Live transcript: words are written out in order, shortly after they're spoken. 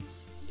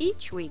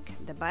Each week,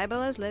 the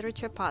Bible as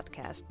Literature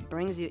podcast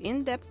brings you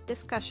in-depth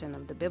discussion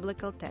of the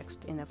biblical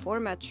text in a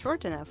format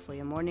short enough for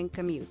your morning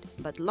commute,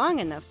 but long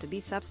enough to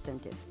be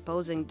substantive,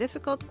 posing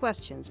difficult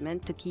questions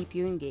meant to keep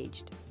you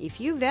engaged.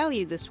 If you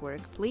value this work,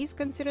 please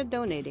consider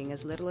donating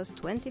as little as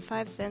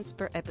 25 cents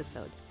per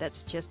episode.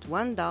 That's just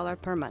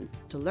 $1 per month.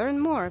 To learn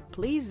more,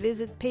 please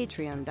visit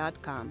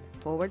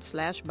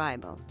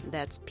patreon.com/Bible.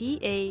 That's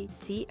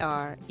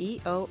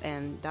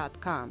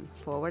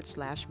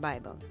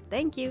patreon.com/Bible.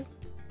 Thank you.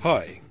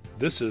 Hi,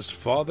 this is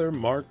Father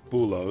Mark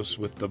Boulos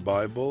with the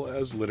Bible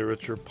as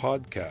Literature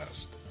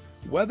podcast.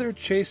 Whether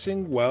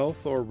chasing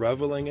wealth or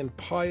reveling in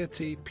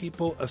piety,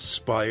 people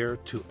aspire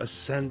to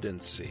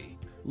ascendancy.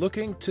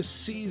 Looking to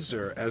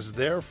Caesar as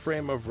their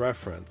frame of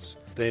reference,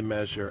 they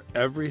measure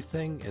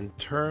everything in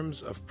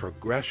terms of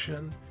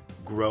progression,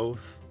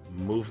 growth,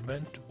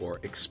 movement, or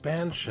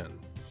expansion.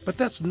 But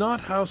that's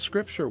not how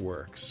Scripture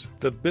works.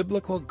 The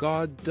biblical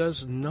God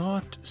does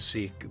not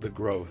seek the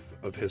growth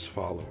of his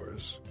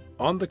followers.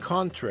 On the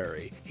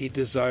contrary, he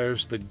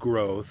desires the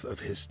growth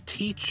of his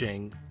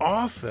teaching,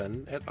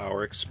 often at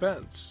our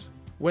expense.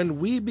 When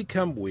we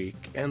become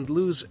weak and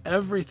lose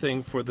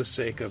everything for the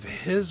sake of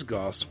his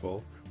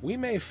gospel, we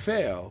may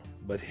fail,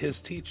 but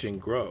his teaching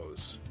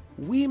grows.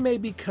 We may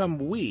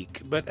become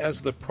weak, but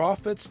as the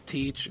prophets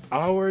teach,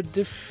 our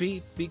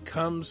defeat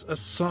becomes a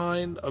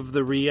sign of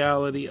the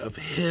reality of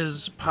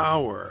his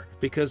power,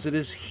 because it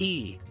is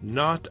he,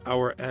 not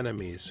our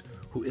enemies,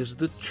 who is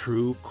the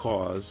true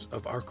cause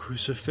of our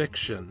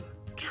crucifixion.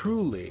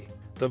 Truly,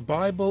 the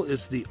Bible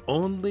is the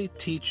only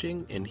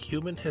teaching in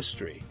human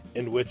history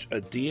in which a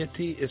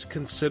deity is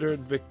considered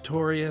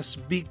victorious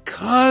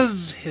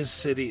because his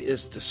city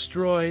is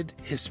destroyed,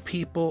 his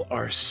people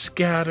are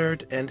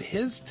scattered, and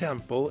his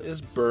temple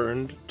is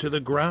burned to the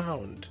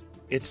ground.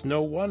 It's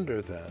no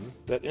wonder, then,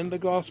 that in the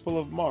Gospel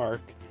of Mark,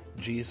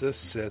 Jesus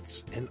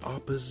sits in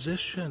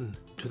opposition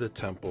to the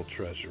temple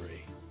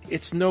treasury.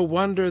 It's no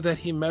wonder that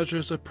he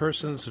measures a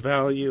person's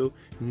value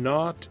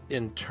not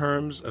in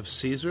terms of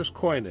Caesar's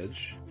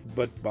coinage,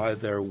 but by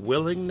their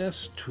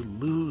willingness to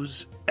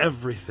lose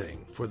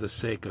everything for the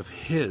sake of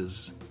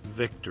his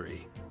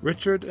victory.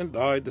 Richard and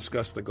I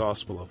discuss the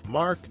Gospel of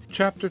Mark,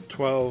 chapter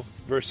 12,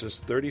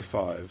 verses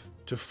 35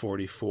 to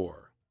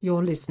 44.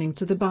 You're listening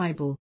to the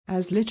Bible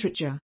as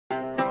Literature.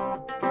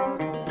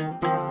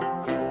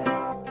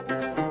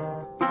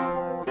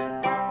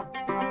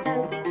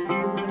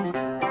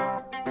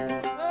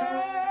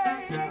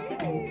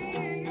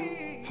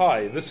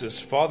 Hi, this is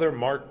Father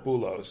Mark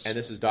Boulos. And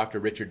this is Dr.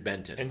 Richard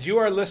Benton. And you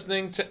are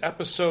listening to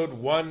episode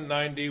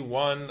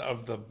 191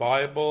 of the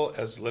Bible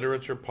as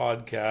Literature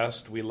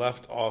podcast. We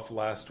left off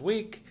last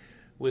week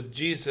with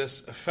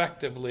Jesus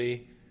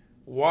effectively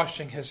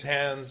washing his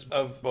hands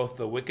of both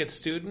the wicked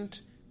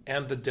student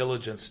and the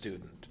diligent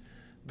student.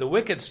 The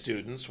wicked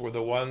students were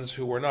the ones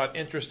who were not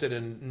interested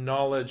in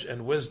knowledge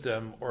and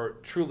wisdom or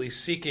truly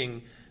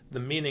seeking the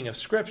meaning of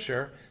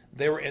Scripture.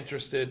 They were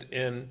interested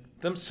in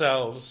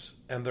themselves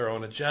and their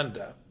own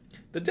agenda.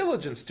 The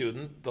diligent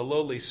student, the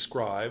lowly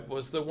scribe,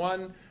 was the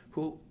one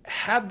who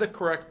had the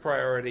correct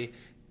priority,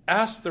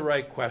 asked the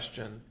right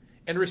question,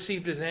 and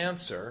received his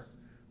answer,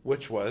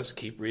 which was,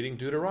 keep reading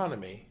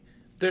Deuteronomy.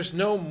 There's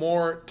no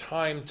more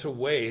time to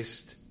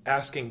waste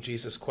asking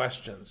Jesus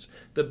questions.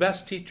 The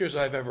best teachers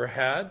I've ever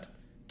had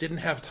didn't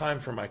have time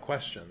for my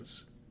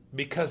questions.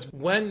 Because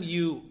when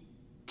you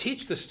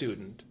teach the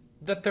student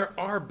that there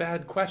are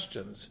bad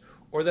questions,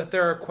 or that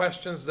there are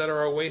questions that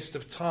are a waste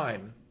of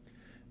time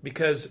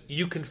because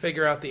you can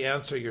figure out the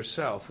answer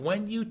yourself.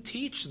 When you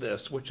teach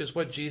this, which is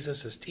what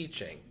Jesus is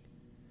teaching,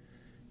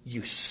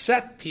 you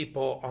set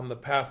people on the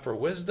path for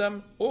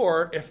wisdom,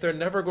 or if they're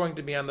never going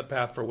to be on the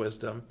path for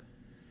wisdom,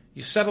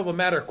 you settle the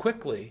matter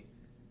quickly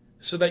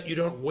so that you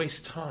don't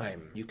waste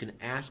time. You can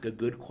ask a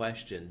good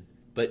question,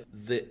 but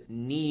the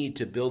need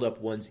to build up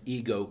one's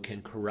ego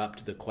can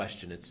corrupt the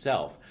question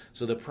itself.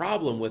 So the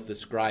problem with the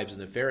scribes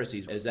and the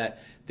Pharisees is that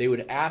they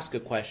would ask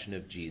a question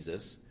of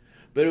Jesus,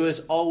 but it was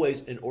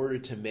always in order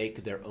to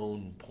make their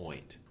own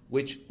point,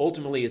 which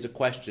ultimately is a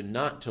question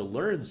not to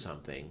learn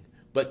something,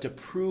 but to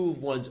prove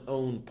one's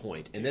own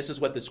point. And this is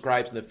what the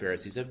scribes and the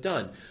Pharisees have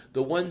done.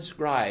 The one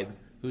scribe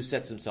who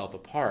sets himself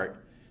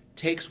apart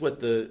takes what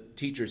the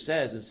teacher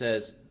says and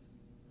says,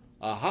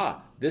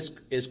 aha, this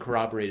is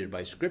corroborated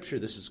by Scripture,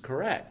 this is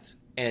correct.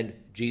 And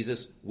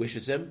Jesus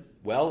wishes him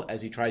well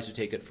as he tries to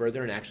take it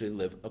further and actually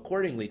live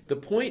accordingly. The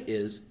point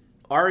is,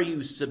 are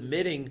you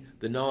submitting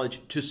the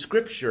knowledge to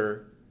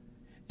Scripture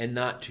and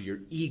not to your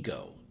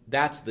ego?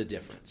 That's the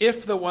difference.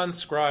 If the one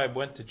scribe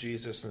went to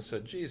Jesus and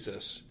said,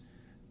 Jesus,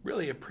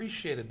 really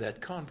appreciated that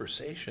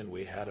conversation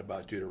we had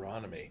about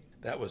Deuteronomy.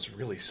 That was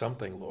really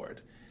something, Lord.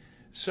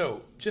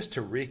 So, just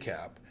to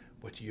recap,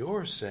 what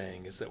you're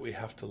saying is that we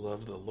have to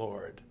love the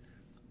Lord.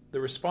 The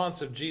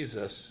response of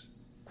Jesus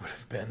would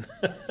have been,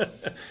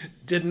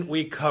 didn't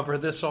we cover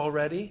this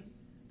already?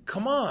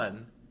 Come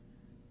on.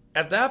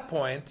 At that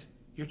point,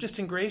 you're just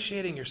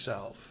ingratiating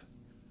yourself.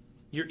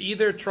 You're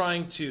either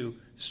trying to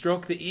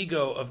stroke the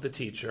ego of the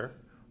teacher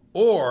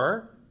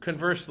or,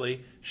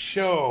 conversely,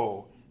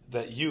 show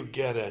that you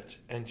get it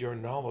and you're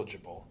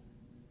knowledgeable.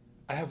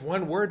 I have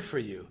one word for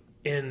you: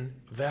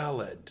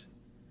 invalid.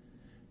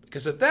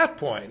 Because at that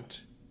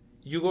point,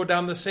 you go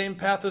down the same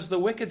path as the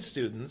wicked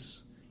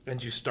students,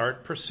 and you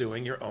start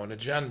pursuing your own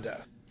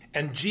agenda.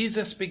 And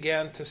Jesus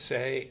began to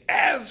say,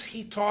 as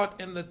he taught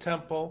in the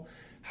temple,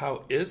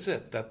 how is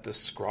it that the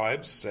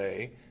scribes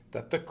say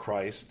that the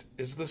Christ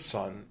is the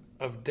son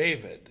of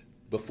David?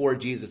 Before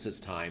Jesus'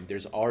 time,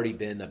 there's already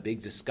been a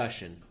big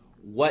discussion.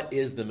 What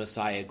is the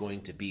Messiah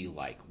going to be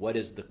like? What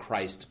is the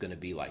Christ going to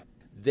be like?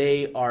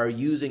 They are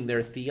using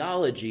their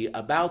theology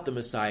about the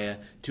Messiah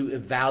to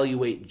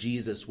evaluate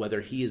Jesus,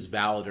 whether he is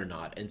valid or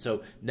not. And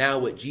so now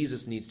what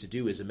Jesus needs to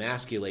do is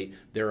emasculate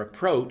their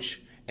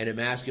approach and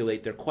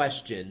emasculate their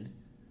question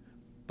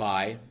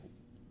by,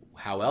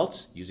 how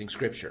else? Using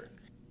Scripture.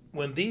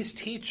 When these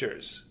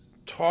teachers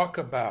talk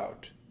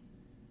about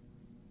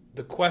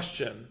the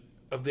question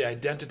of the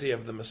identity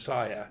of the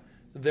Messiah,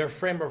 their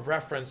frame of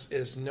reference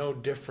is no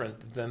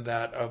different than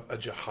that of a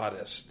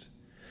jihadist,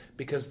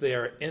 because they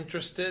are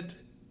interested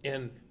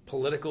in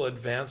political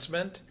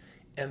advancement,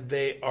 and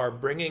they are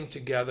bringing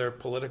together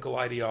political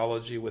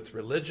ideology with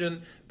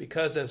religion,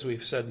 because, as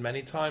we've said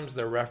many times,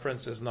 their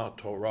reference is not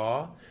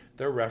Torah,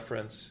 their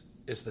reference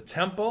is the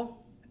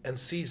temple and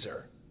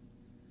Caesar.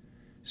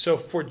 So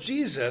for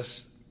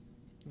Jesus,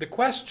 the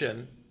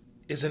question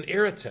is an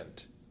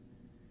irritant,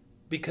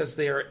 because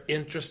they are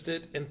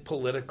interested in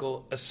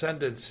political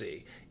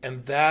ascendancy,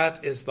 and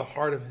that is the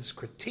heart of his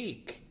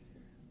critique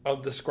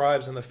of the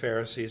scribes and the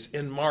Pharisees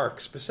in Mark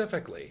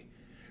specifically.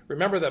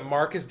 Remember that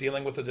Mark is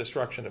dealing with the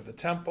destruction of the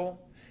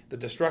temple. The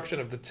destruction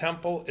of the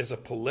temple is a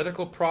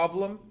political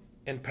problem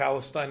in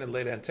Palestine in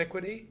late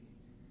antiquity,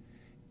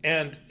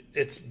 and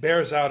it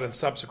bears out in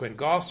subsequent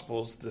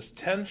Gospels this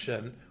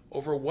tension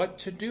over what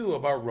to do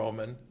about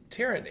Roman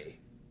tyranny.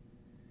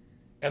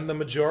 And the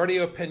majority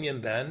opinion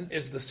then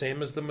is the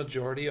same as the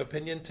majority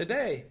opinion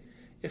today.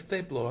 If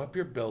they blow up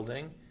your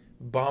building,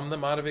 bomb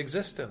them out of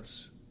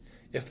existence.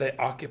 If they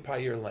occupy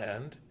your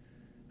land,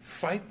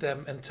 fight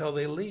them until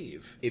they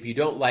leave. If you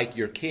don't like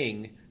your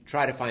king,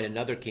 try to find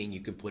another king you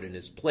can put in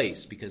his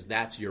place, because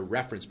that's your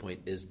reference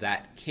point, is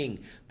that king,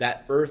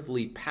 that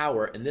earthly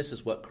power, and this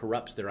is what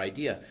corrupts their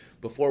idea.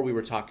 Before we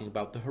were talking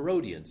about the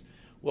Herodians.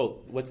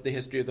 Well, what's the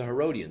history of the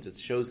Herodians? It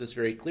shows this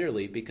very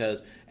clearly,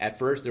 because at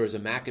first there was a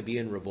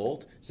Maccabean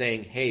revolt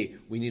saying, hey,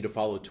 we need to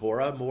follow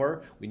Torah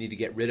more. We need to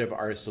get rid of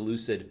our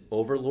Seleucid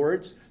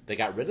overlords. They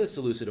got rid of the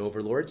Seleucid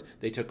overlords.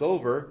 They took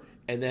over,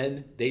 and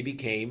then they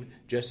became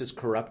just as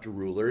corrupt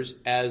rulers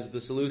as the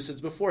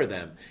Seleucids before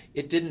them.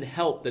 It didn't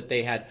help that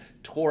they had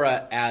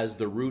Torah as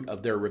the root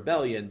of their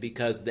rebellion,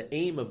 because the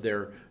aim of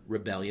their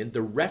rebellion,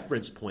 the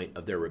reference point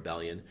of their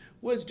rebellion,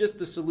 was just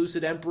the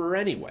Seleucid emperor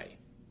anyway.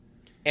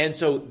 And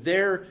so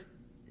their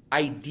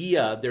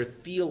idea, their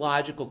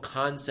theological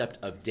concept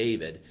of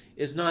David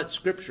is not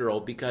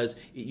scriptural, because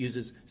it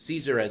uses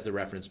Caesar as the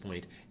reference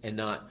point and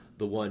not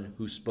the one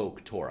who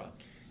spoke Torah.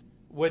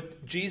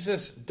 What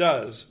Jesus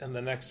does in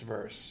the next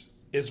verse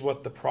is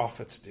what the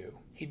prophets do.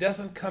 He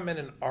doesn't come in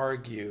and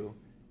argue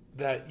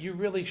that you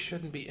really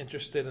shouldn't be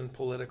interested in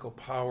political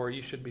power,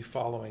 you should be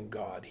following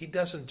God. He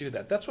doesn't do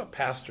that. That's what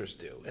pastors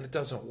do, and it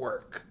doesn't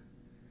work.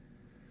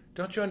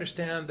 Don't you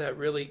understand that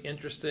really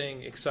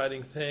interesting,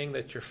 exciting thing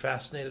that you're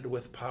fascinated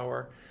with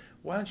power?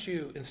 Why don't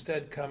you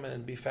instead come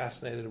and be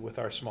fascinated with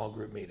our small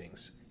group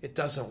meetings? It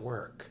doesn't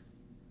work.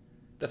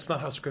 That's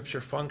not how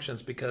Scripture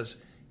functions, because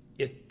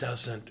it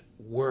doesn't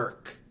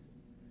work.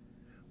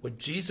 What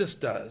Jesus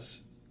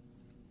does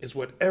is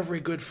what every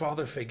good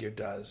father figure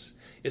does,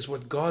 is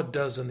what God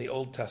does in the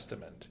Old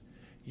Testament.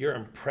 You're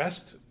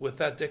impressed with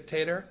that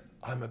dictator?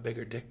 I'm a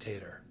bigger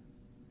dictator.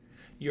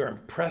 You're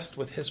impressed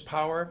with his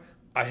power?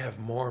 I have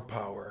more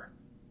power.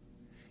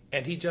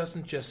 And he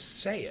doesn't just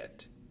say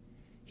it,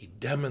 he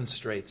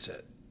demonstrates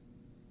it.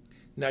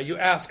 Now you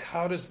ask,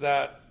 how does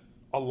that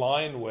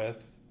align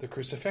with the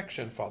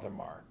crucifixion, Father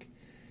Mark?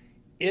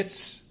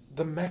 It's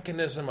the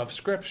mechanism of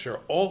Scripture.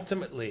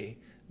 Ultimately,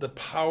 the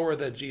power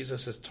that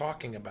Jesus is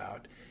talking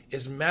about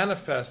is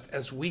manifest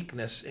as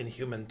weakness in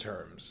human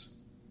terms.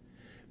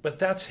 But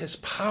that's his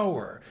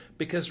power,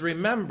 because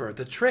remember,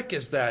 the trick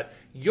is that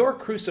you're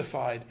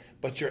crucified,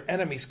 but your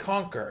enemies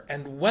conquer.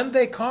 And when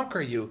they conquer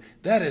you,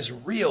 that is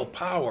real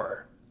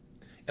power.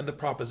 And the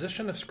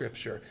proposition of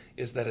Scripture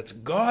is that it's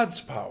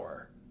God's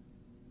power.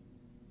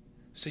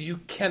 So you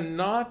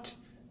cannot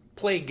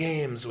play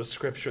games with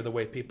Scripture the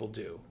way people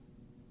do.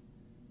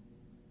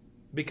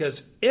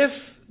 Because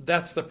if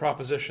that's the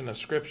proposition of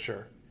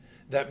Scripture,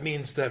 that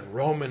means that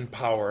Roman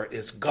power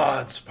is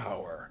God's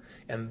power.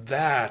 And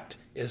that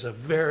is a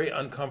very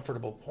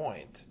uncomfortable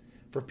point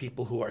for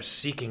people who are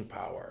seeking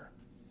power.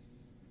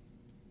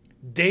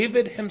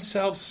 David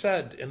himself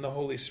said in the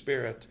Holy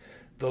Spirit,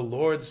 "The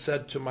Lord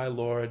said to my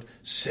Lord,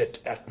 sit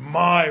at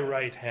my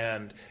right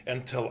hand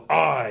until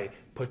I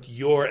put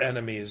your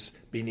enemies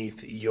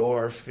beneath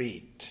your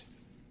feet."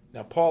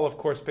 Now, Paul, of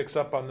course, picks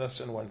up on this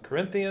in 1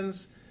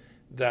 Corinthians,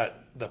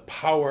 that the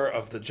power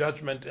of the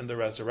judgment in the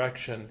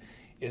resurrection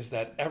is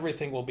that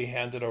everything will be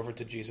handed over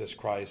to Jesus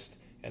Christ,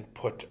 and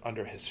put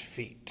under his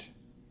feet.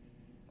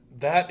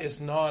 That is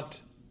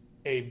not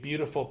a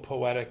beautiful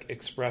poetic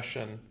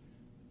expression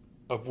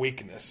of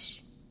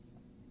weakness.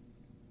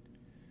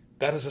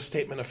 That is a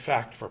statement of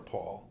fact for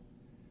Paul,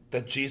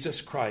 that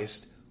Jesus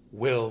Christ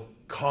will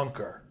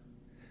conquer,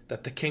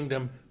 that the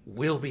kingdom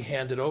will be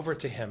handed over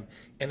to him,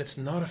 and it's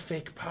not a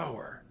fake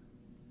power.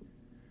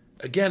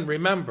 Again,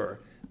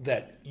 remember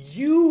that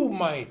you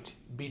might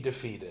be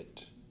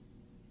defeated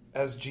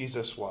as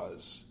Jesus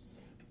was,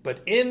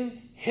 but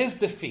in his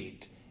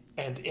defeat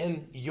and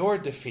in your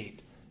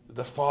defeat,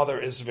 the Father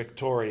is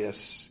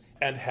victorious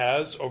and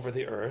has over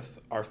the earth,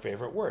 our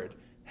favorite word,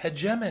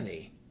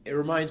 hegemony. It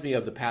reminds me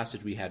of the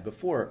passage we had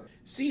before.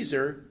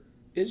 Caesar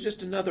is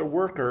just another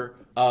worker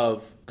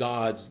of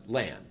God's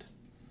land.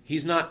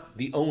 He's not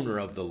the owner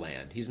of the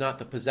land. He's not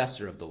the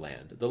possessor of the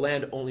land. The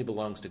land only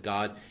belongs to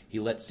God. He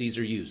lets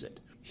Caesar use it.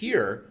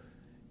 Here,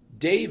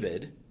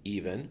 David,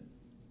 even,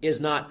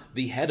 is not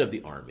the head of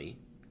the army.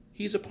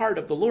 He's a part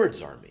of the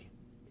Lord's army.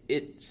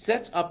 It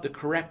sets up the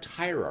correct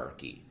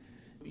hierarchy.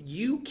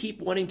 You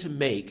keep wanting to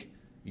make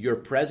your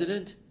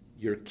president,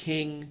 your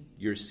king,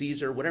 your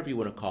Caesar, whatever you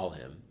want to call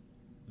him,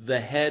 the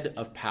head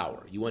of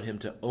power. You want him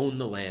to own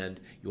the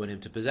land. You want him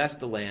to possess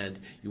the land.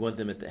 You want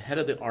them at the head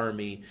of the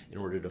army in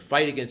order to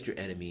fight against your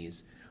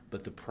enemies.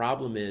 But the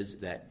problem is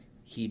that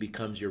he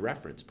becomes your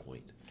reference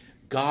point.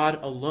 God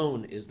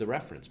alone is the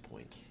reference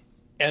point.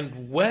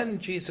 And when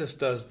Jesus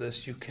does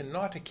this, you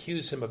cannot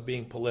accuse him of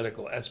being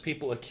political, as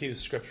people accuse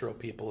scriptural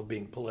people of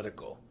being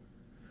political.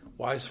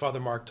 Why is Father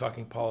Mark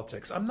talking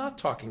politics? I'm not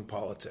talking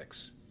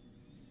politics.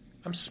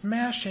 I'm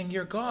smashing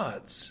your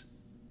gods.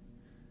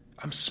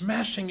 I'm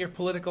smashing your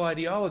political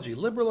ideology,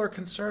 liberal or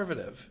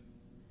conservative.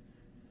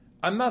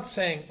 I'm not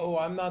saying,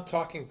 I'm not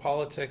talking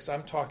politics,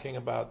 I'm talking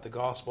about the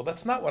gospel.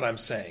 That's not what I'm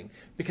saying,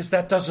 because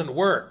that doesn't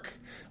work.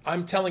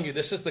 I'm telling you,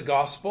 this is the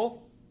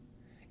gospel,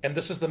 and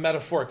this is the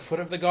metaphoric foot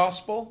of the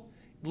gospel.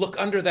 Look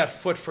under that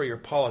foot for your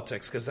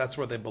politics, because that's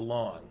where they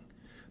belong.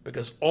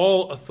 Because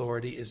all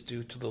authority is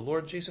due to the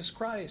Lord Jesus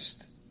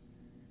Christ.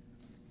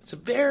 It's a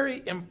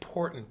very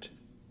important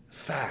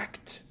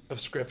fact of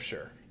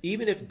Scripture.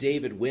 Even if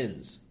David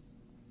wins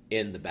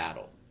in the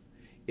battle,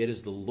 it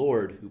is the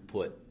Lord who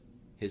put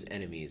his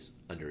enemies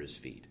under his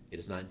feet. It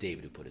is not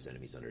David who put his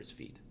enemies under his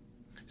feet.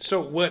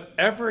 So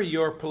whatever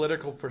your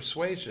political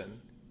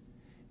persuasion,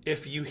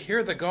 if you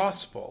hear the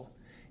gospel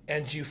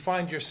and you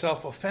find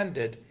yourself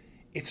offended,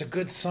 it's a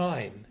good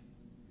sign.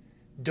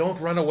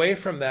 Don't run away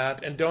from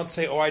that, and don't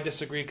say, I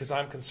disagree because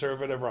I'm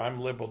conservative or I'm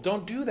liberal.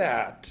 Don't do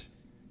that.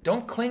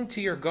 Don't cling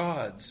to your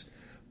gods.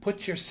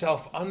 Put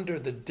yourself under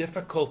the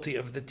difficulty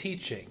of the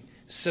teaching.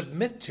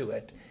 Submit to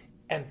it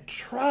and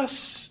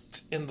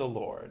trust in the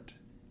Lord,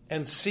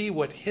 and see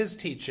what his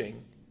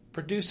teaching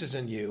produces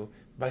in you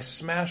by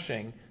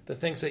smashing the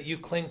things that you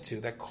cling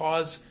to that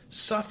cause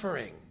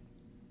suffering.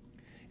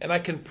 And I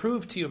can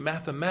prove to you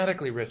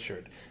mathematically,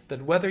 Richard,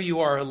 that whether you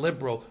are a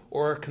liberal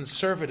or a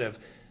conservative,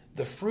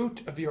 the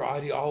fruit of your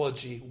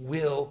ideology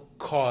will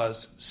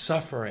cause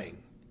suffering.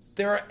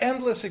 There are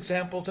endless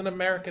examples in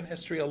American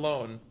history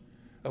alone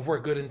of where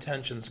good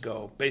intentions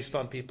go based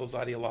on people's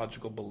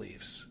ideological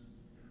beliefs.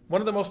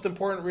 One of the most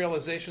important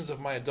realizations of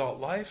my adult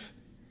life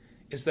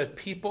is that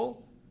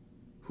people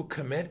who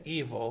commit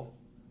evil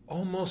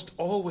almost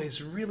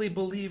always really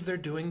believe they're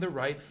doing the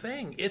right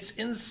thing. It's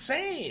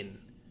insane.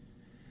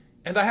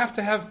 And I have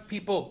to have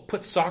people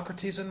put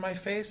Socrates in my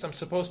face. I'm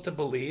supposed to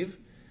believe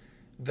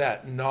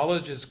that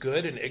knowledge is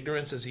good and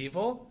ignorance is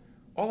evil.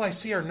 All I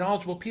see are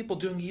knowledgeable people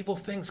doing evil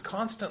things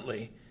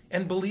constantly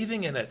and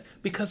believing in it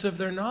because of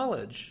their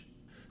knowledge.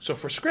 So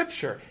for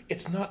Scripture,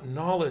 it's not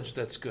knowledge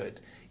that's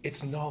good.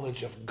 It's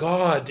knowledge of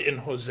God in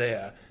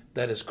Hosea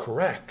that is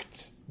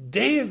correct.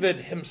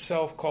 David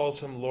himself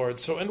calls him Lord.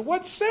 So in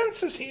what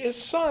sense is he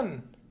his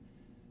son?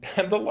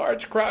 And the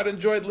large crowd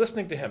enjoyed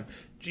listening to him.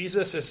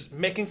 Jesus is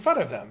making fun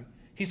of them.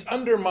 He's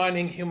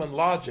undermining human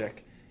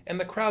logic, and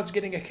the crowd's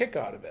getting a kick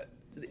out of it.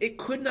 It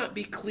could not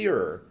be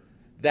clearer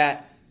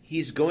that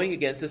he's going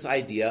against this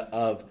idea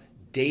of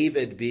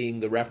David being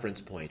the reference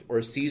point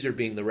or Caesar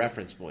being the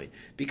reference point.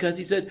 Because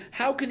he said,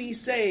 how can he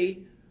say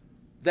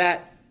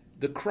that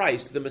the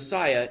Christ, the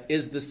Messiah,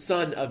 is the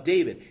son of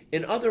David?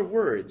 In other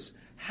words,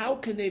 how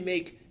can they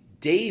make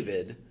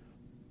David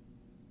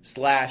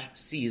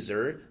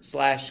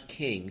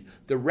 /Caesar/king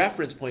the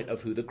reference point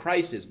of who the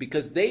Christ is?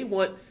 Because they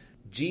want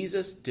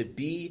Jesus to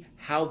be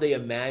how they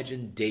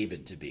imagine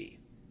David to be.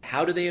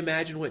 How do they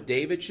imagine what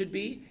David should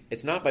be?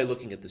 It's not by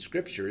looking at the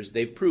scriptures.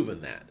 They've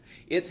proven that.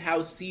 It's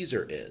how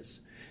Caesar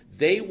is.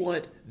 They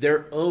want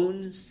their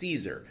own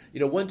Caesar.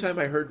 One time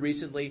I heard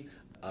recently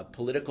a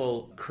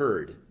political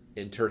Kurd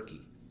in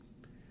Turkey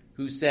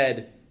who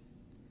said,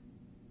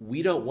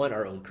 we don't want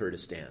our own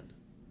Kurdistan.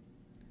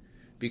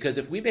 Because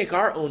if we make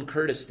our own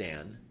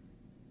Kurdistan,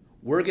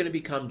 we're going to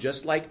become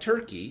just like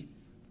Turkey,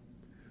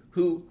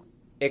 who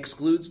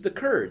excludes the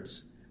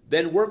Kurds.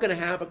 Then we're going to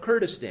have a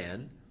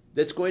Kurdistan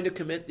that's going to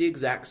commit the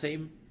exact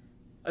same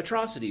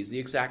atrocities, the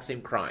exact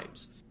same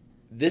crimes.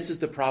 This is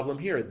the problem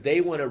here.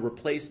 They want to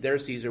replace their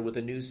Caesar with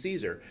a new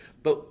Caesar.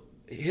 But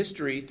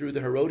history through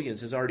the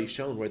Herodians has already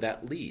shown where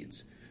that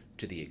leads.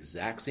 To the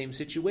exact same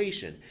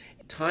situation.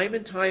 Time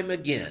and time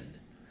again,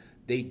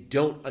 they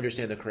don't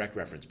understand the correct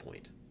reference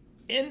point.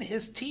 In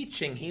his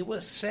teaching, he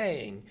was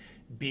saying,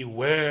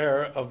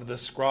 beware of the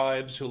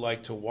scribes who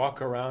like to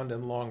walk around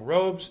in long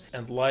robes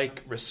and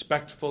like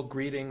respectful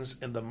greetings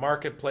in the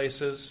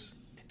marketplaces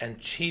and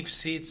chief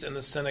seats in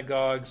the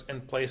synagogues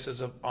and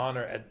places of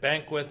honor at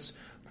banquets,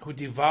 who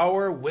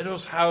devour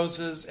widows'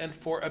 houses and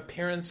for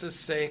appearance's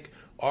sake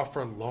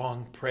offer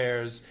long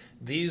prayers.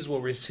 These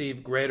will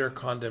receive greater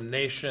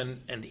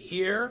condemnation. And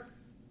here,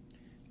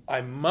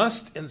 I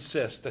must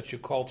insist that you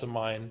call to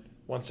mind,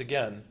 once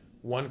again,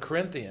 1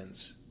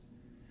 Corinthians.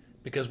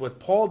 Because what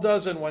Paul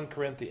does in 1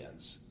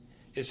 Corinthians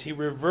is he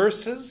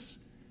reverses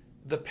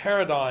the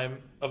paradigm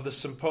of the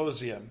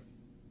symposium,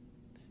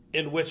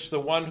 in which the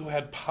one who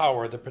had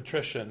power, the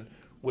patrician,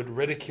 would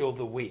ridicule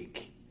the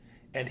weak.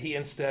 And he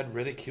instead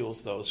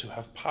ridicules those who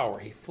have power.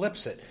 He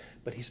flips it,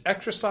 but he's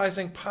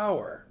exercising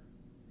power.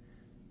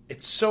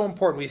 It's so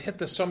important. We've hit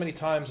this so many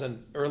times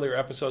in earlier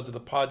episodes of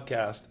the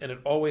podcast, and it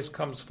always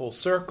comes full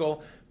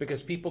circle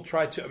because people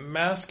try to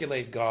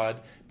emasculate God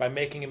by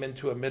making him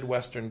into a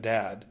Midwestern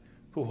dad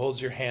who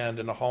holds your hand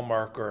in a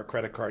Hallmark or a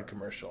credit card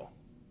commercial.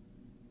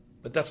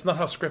 But that's not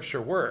how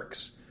Scripture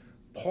works.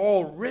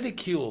 Paul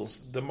ridicules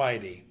the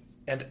mighty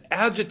and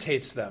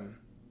agitates them,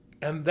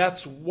 and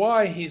that's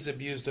why he's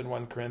abused in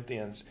 1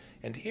 Corinthians.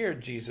 And here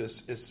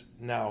Jesus is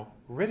now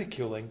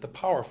ridiculing the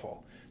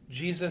powerful.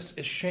 Jesus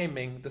is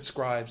shaming the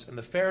scribes and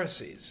the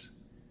Pharisees.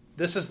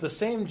 This is the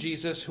same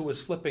Jesus who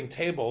was flipping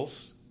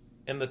tables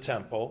in the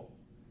temple,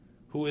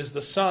 who is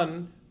the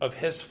son of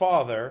his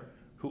father,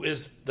 who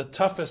is the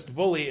toughest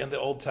bully in the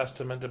Old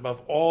Testament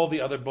above all the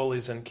other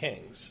bullies and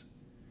kings.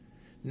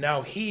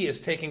 Now he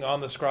is taking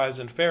on the scribes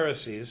and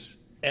Pharisees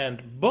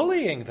and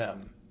bullying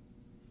them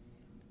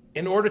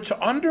in order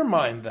to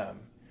undermine them.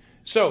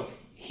 So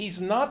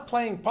he's not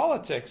playing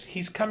politics.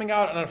 He's coming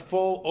out on a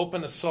full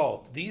open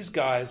assault. These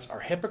guys are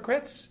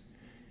hypocrites.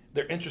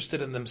 They're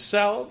interested in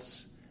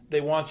themselves.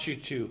 They want you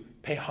to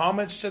pay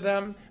homage to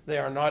them. They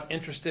are not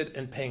interested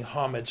in paying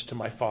homage to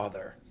my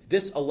Father.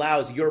 This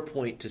allows your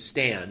point to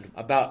stand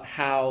about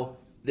how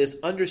this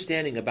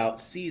understanding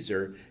about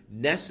Caesar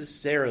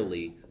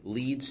necessarily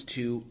leads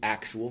to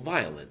actual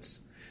violence.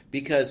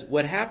 Because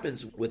what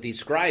happens with these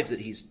scribes that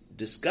he's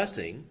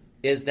discussing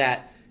is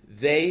that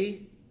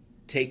they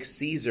take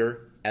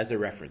Caesar as a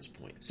reference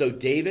point. So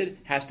David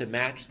has to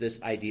match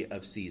this idea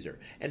of Caesar.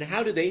 And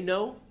how do they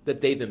know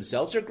that they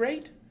themselves are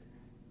great?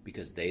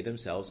 Because they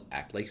themselves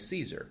act like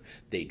Caesar.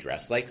 They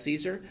dress like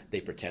Caesar.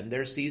 They pretend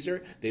they're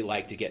Caesar. They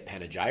like to get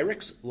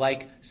panegyrics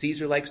like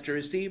Caesar likes to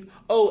receive.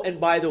 Oh, and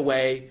by the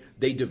way,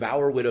 they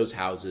devour widows'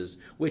 houses,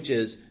 which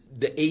is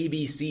the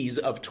ABCs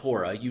of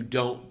Torah. You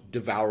don't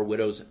devour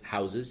widows'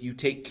 houses. You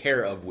take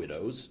care of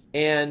widows.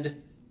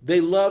 And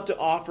they love to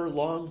offer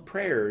long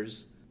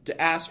prayers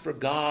to ask for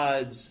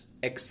God's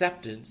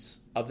acceptance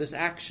of this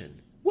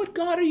action. What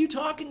God are you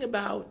talking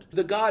about?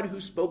 The God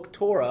who spoke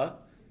Torah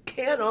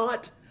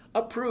cannot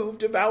approve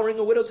devouring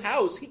a widow's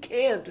house. He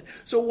can't.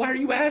 So why are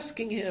you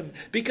asking him?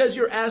 Because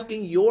you're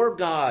asking your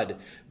God.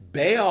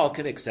 Baal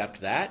can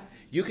accept that.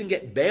 You can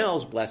get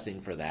Baal's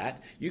blessing for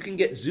that. You can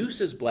get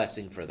Zeus's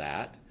blessing for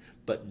that,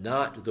 but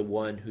not the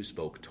one who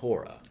spoke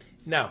Torah.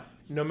 Now,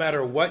 no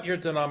matter what your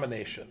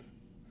denomination,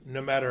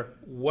 no matter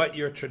what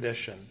your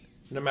tradition,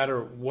 no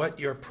matter what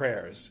your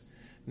prayers,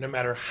 no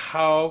matter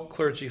how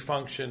clergy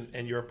function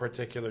in your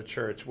particular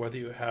church, whether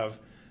you have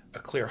a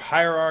clear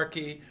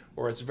hierarchy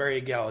or it's very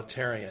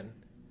egalitarian,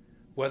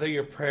 whether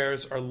your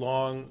prayers are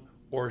long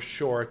or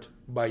short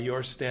by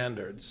your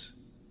standards,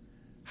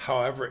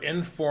 however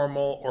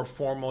informal or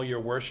formal your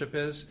worship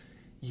is,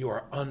 you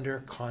are under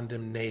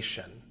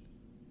condemnation.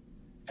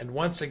 And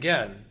once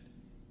again,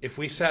 if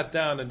we sat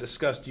down and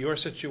discussed your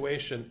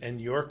situation in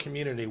your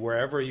community,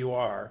 wherever you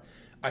are,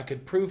 I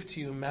could prove to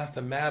you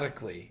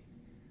mathematically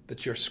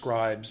that you're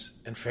scribes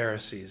and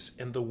Pharisees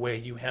in the way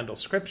you handle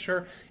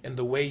Scripture, in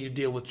the way you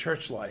deal with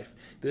church life.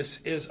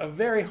 This is a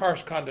very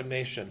harsh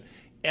condemnation.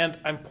 And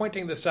I'm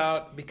pointing this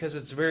out because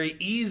it's very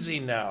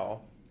easy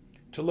now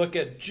to look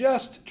at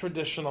just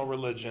traditional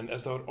religion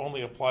as though it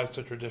only applies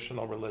to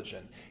traditional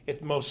religion.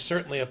 It most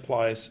certainly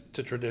applies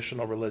to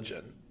traditional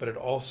religion, but it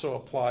also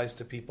applies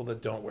to people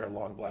that don't wear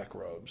long black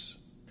robes.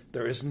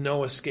 There is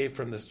no escape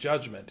from this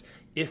judgment.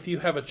 If you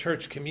have a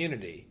church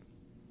community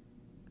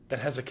that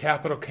has a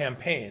capital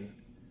campaign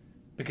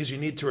because you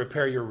need to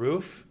repair your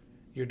roof,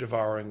 you're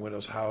devouring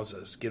widows'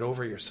 houses. Get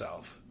over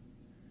yourself.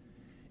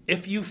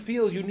 If you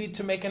feel you need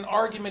to make an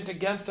argument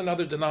against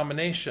another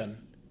denomination,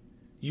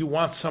 you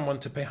want someone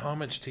to pay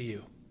homage to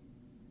you.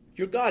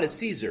 Your God is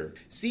Caesar.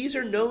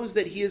 Caesar knows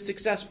that he is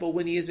successful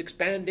when he is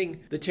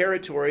expanding the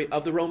territory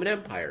of the Roman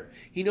Empire.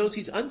 He knows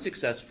he's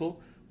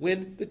unsuccessful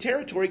when the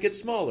territory gets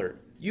smaller.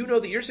 You know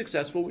that you're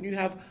successful when you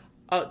have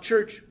a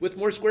church with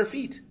more square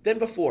feet than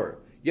before.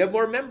 You have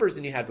more members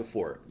than you had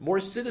before, more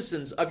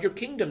citizens of your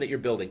kingdom that you're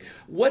building.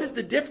 What is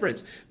the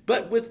difference?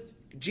 But with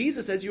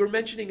Jesus, as you were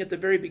mentioning at the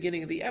very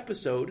beginning of the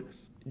episode,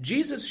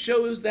 Jesus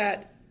shows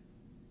that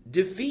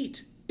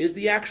defeat is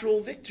the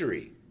actual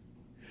victory.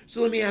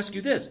 So let me ask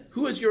you this.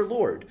 Who is your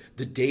Lord?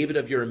 The David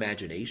of your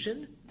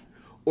imagination?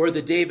 Or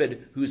the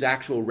David whose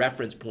actual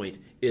reference point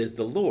is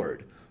the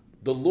Lord?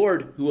 The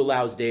Lord who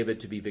allows David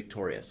to be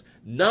victorious.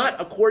 Not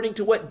according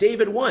to what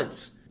David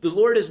wants. The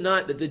Lord is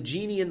not the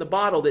genie in the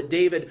bottle that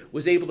David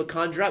was able to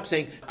conjure up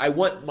saying, I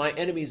want my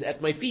enemies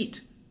at my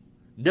feet.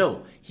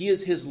 No, he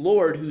is his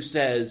Lord who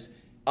says,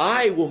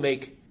 I will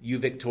make you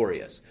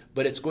victorious.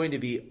 But it's going to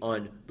be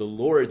on the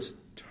Lord's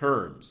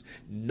terms,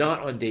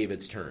 not on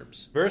David's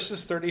terms.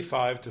 Verses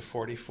 35 to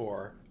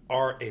 44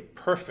 are a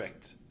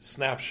perfect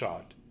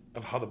snapshot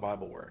of how the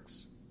Bible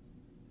works.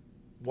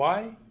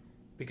 Why?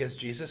 Because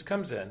Jesus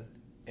comes in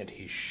and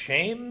he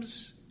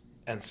shames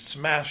and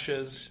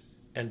smashes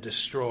and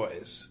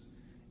destroys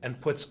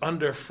and puts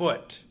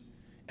underfoot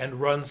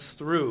and runs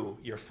through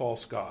your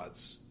false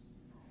gods.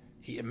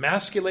 He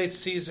emasculates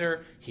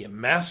Caesar, he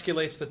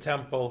emasculates the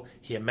temple,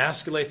 he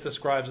emasculates the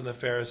scribes and the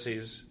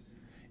Pharisees,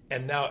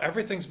 and now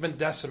everything's been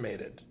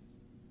decimated.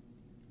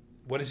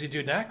 What does he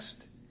do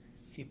next?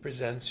 He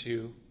presents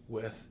you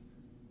with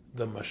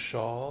the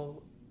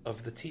mashal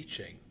of the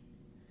teaching.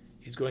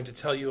 He's going to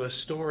tell you a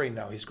story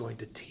now. He's going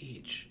to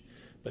teach.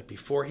 But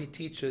before he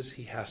teaches,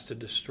 he has to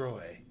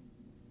destroy.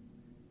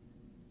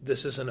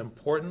 This is an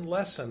important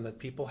lesson that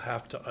people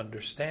have to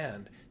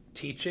understand.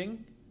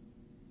 Teaching,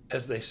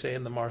 as they say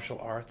in the martial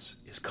arts,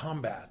 is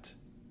combat.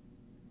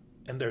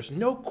 And there's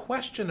no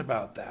question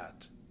about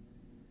that.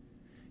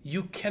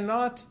 You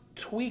cannot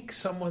tweak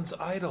someone's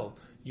idol.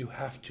 You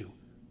have to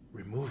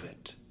remove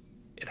it.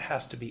 It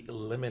has to be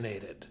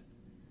eliminated.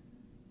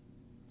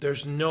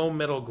 There's no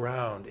middle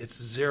ground.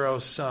 It's zero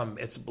sum.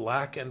 It's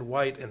black and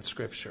white in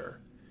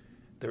Scripture.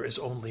 There is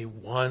only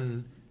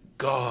one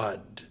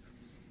God.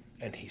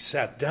 And he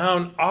sat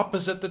down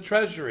opposite the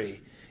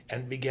treasury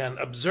and began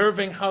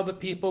observing how the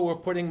people were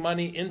putting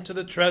money into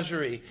the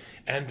treasury.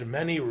 And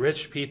many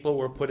rich people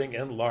were putting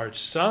in large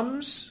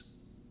sums.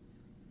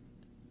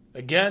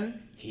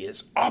 Again, he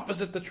is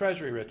opposite the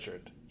treasury,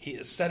 Richard. He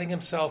is setting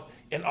himself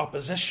in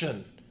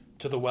opposition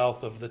to the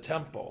wealth of the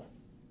temple.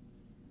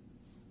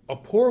 A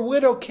poor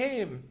widow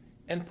came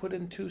and put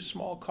in 2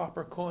 small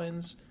copper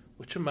coins,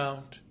 which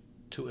amount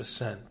to a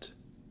cent.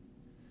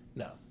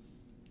 Now,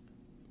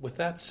 with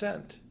that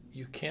cent,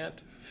 you can't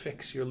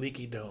fix your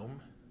leaky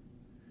dome.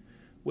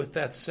 With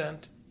that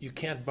cent, you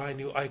can't buy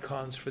new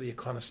icons for the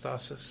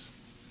iconostasis.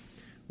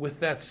 With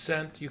that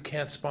cent, you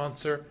can't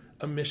sponsor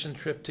a mission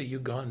trip to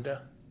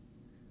Uganda.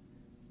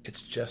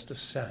 It's just a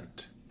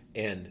cent.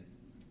 And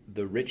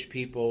the rich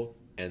people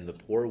and the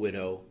poor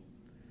widow,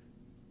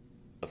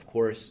 of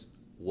course,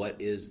 what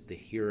is the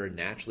hearer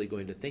naturally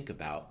going to think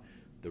about?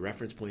 The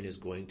reference point is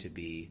going to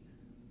be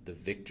the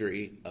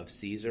victory of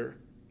Caesar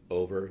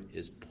over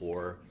his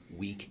poor,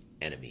 weak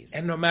enemies.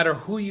 And no matter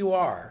who you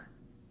are,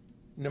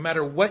 no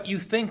matter what you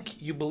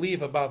think you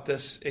believe about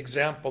this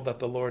example that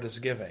the Lord is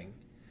giving,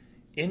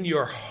 in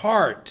your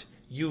heart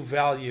you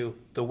value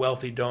the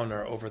wealthy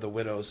donor over the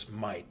widow's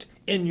mite.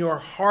 In your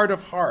heart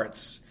of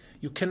hearts,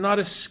 you cannot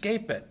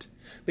escape it.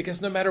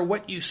 Because no matter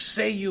what you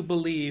say you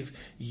believe,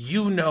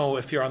 you know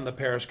if you're on the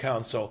parish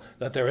council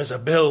that there is a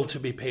bill to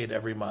be paid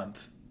every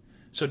month.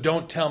 So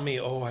don't tell me,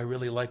 oh, I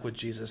really like what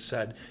Jesus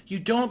said. You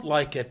don't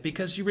like it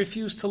because you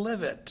refuse to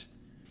live it.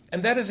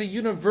 And that is a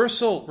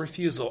universal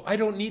refusal. I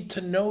don't need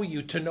to know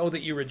you to know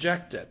that you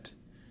reject it.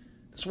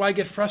 That's why I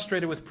get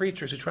frustrated with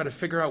preachers who try to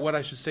figure out what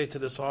I should say to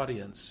this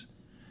audience.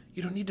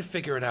 You don't need to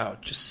figure it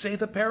out. Just say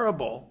the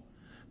parable.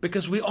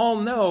 Because we all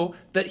know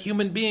that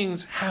human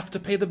beings have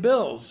to pay the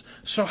bills.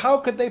 So how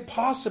could they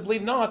possibly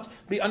not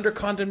be under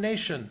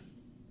condemnation?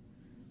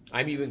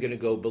 I'm even going to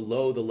go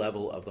below the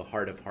level of the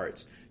heart of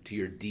hearts to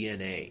your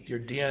DNA. Your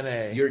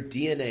DNA. Your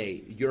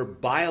DNA, your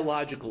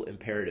biological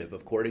imperative,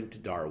 according to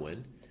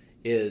Darwin,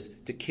 is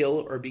to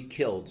kill or be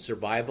killed,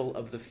 survival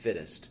of the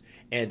fittest.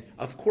 And,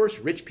 of course,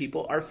 rich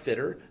people are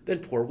fitter than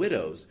poor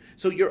widows.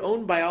 So your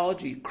own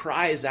biology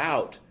cries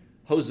out,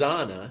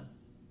 Hosanna,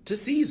 to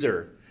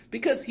Caesar.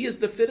 Because he is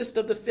the fittest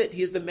of the fit.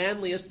 He is the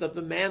manliest of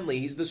the manly.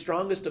 He's the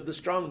strongest of the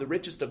strong, the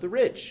richest of the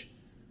rich.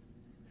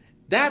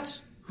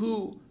 That's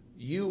who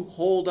you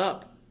hold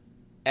up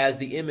as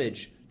the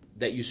image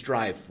that you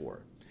strive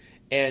for.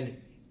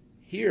 And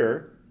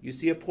here, you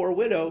see a poor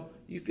widow,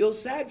 you feel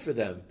sad for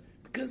them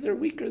because they're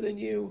weaker than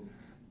you,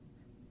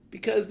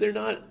 because they're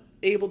not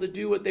able to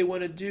do what they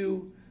want to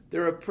do.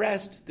 They're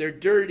oppressed, they're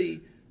dirty,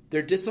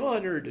 they're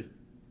dishonored.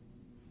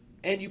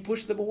 And you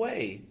push them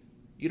away.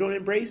 You don't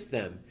embrace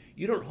them.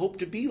 You don't hope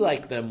to be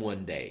like them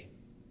one day.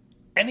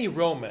 Any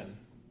Roman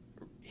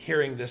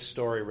hearing this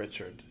story,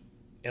 Richard,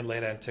 in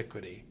late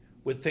antiquity,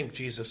 would think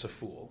Jesus a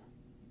fool.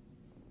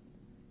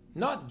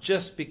 Not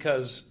just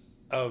because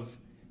of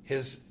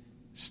his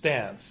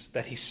stance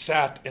that he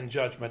sat in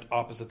judgment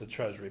opposite the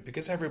treasury,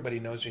 because everybody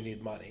knows you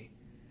need money,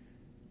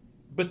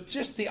 but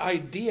just the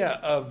idea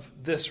of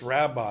this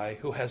rabbi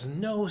who has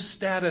no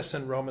status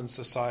in Roman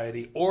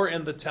society or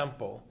in the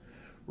temple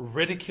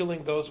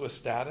ridiculing those with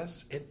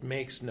status, it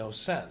makes no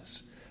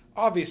sense.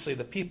 Obviously,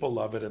 the people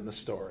love it in the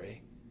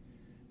story,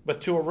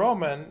 But to a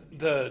Roman,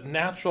 the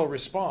natural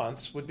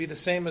response would be the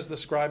same as the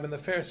scribe and the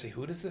Pharisee.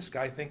 Who does this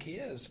guy think he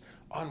is?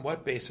 On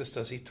what basis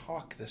does he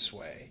talk this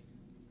way?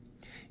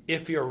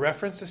 If your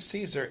reference is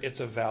Caesar, it's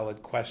a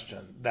valid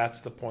question.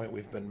 That's the point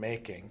we've been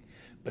making.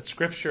 But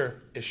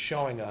Scripture is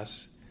showing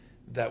us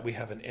that we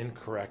have an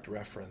incorrect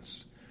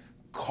reference.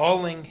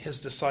 Calling his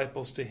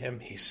disciples to him,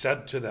 he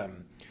said to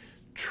them,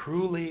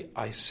 "Truly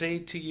I say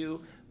to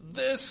you,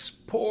 this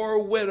poor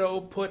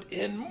widow put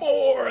in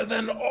more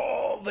than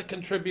all the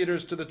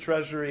contributors to the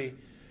treasury,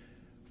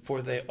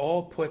 for they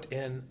all put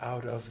in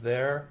out of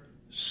their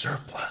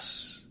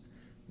surplus.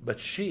 But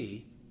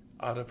she,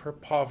 out of her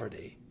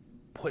poverty,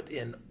 put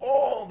in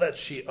all that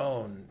she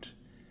owned,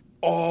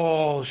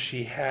 all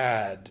she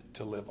had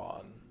to live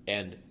on."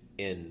 And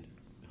in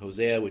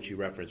Hosea, which you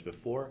referenced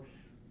before,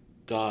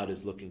 God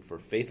is looking for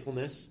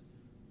faithfulness,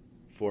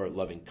 for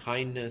loving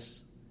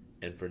kindness,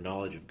 and for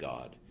knowledge of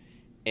God.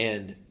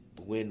 And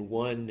when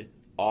one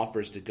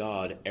offers to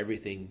God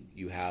everything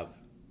you have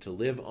to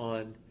live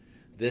on,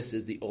 this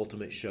is the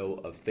ultimate show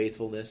of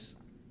faithfulness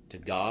to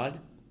God,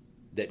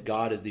 that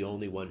God is the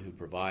only one who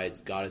provides,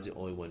 God is the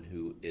only one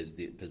who is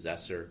the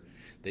possessor,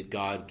 that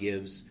God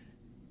gives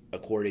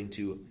according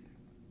to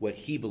what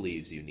he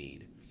believes you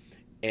need.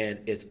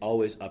 And it's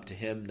always up to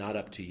him, not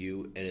up to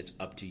you, and it's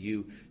up to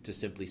you to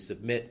simply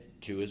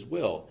submit to his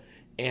will.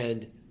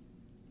 And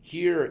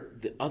here,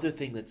 the other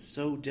thing that's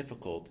so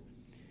difficult,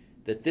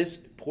 that this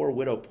poor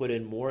widow put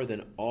in more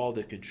than all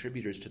the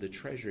contributors to the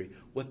treasury.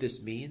 What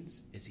this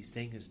means is he's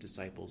saying to his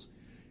disciples,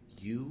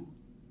 you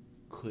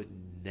could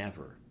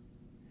never,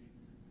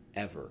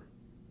 ever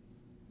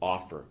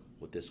offer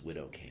what this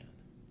widow can.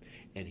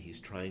 And he's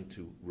trying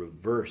to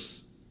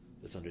reverse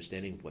this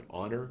understanding of what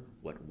honor,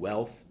 what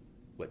wealth,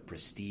 what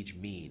prestige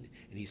mean.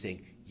 And he's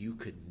saying, you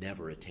could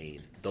never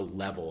attain the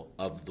level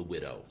of the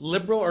widow.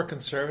 Liberal or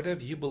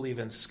conservative, you believe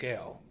in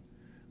scale.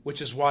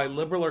 Which is why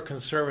liberal or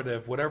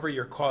conservative, whatever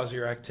your cause or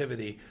your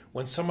activity,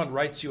 when someone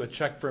writes you a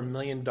check for $1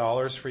 million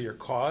for your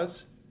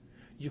cause,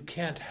 you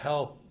can't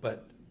help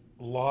but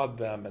laud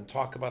them and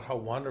talk about how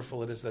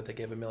wonderful it is that they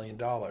gave $1 million.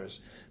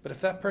 But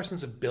if that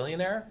person's a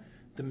billionaire,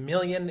 the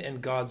million in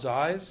God's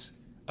eyes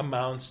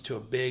amounts to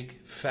a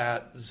big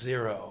fat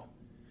zero.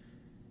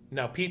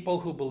 Now, people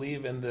who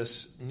believe in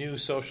this new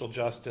social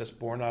justice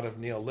born out of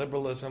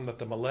neoliberalism that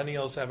the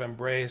millennials have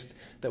embraced,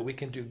 that we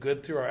can do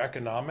good through our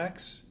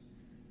economics,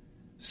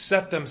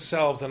 set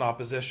themselves in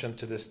opposition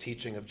to this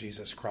teaching of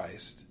Jesus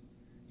Christ.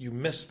 You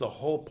miss the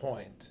whole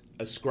point.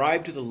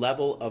 Ascribe to the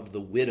level of the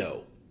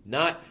widow,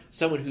 not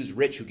someone who's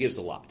rich who gives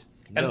a lot.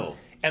 No.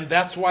 And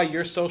that's why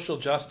your social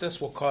justice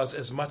will cause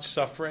as much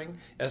suffering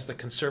as the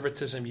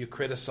conservatism you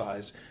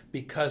criticize,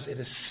 because it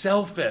is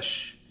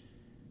selfish.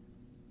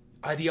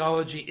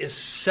 Ideology is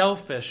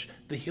selfish.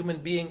 The human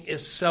being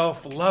is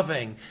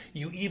self-loving.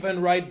 You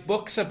even write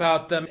books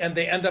about them, and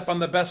they end up on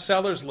the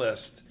bestsellers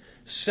list.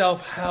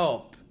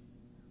 Self-help.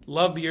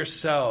 Love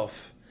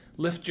yourself.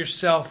 Lift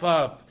yourself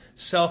up.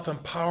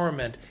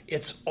 Self-empowerment.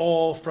 It's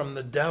all from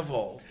the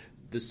devil.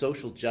 The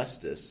social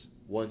justice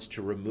wants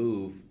to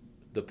remove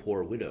the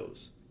poor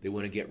widows. They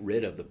want to get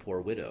rid of the poor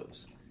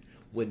widows.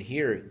 When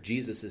here,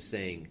 Jesus is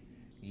saying,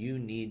 you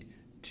need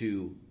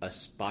to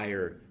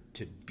aspire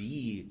to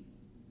be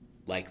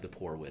like the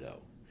poor widow,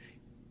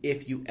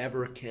 if you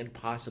ever can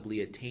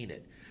possibly attain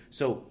it.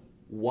 So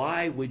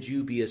why would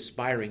you be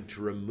aspiring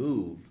to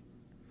remove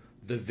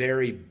the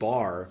very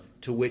bar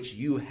to which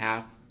you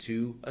have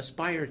to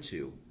aspire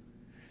to?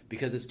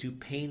 Because it's too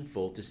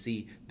painful to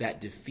see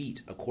that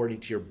defeat according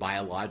to your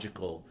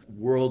biological,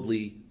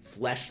 worldly,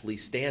 fleshly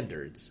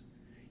standards.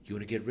 You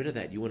want to get rid of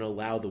that. You want to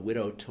allow the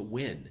widow to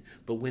win.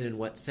 But win in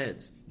what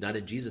sense? Not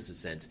in Jesus'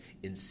 sense,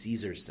 in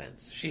Caesar's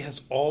sense. She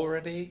has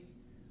already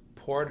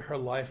poured her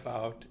life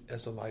out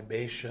as a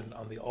libation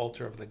on the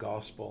altar of the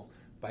gospel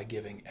by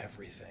giving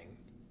everything.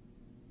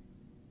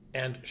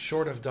 And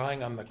short of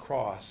dying on the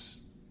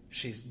cross,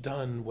 she's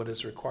done what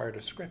is required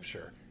of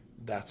Scripture.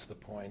 That's the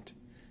point.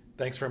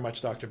 Thanks very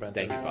much, Dr.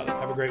 Benton. Thank you, Father.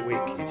 Have a great week.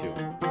 You too.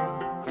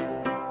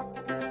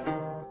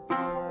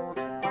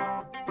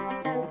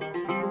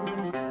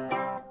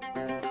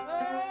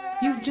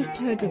 You've just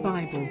heard the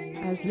Bible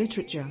as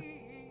literature.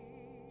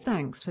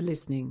 Thanks for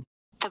listening.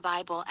 The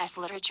Bible as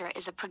Literature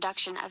is a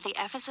production of the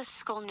Ephesus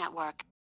School Network.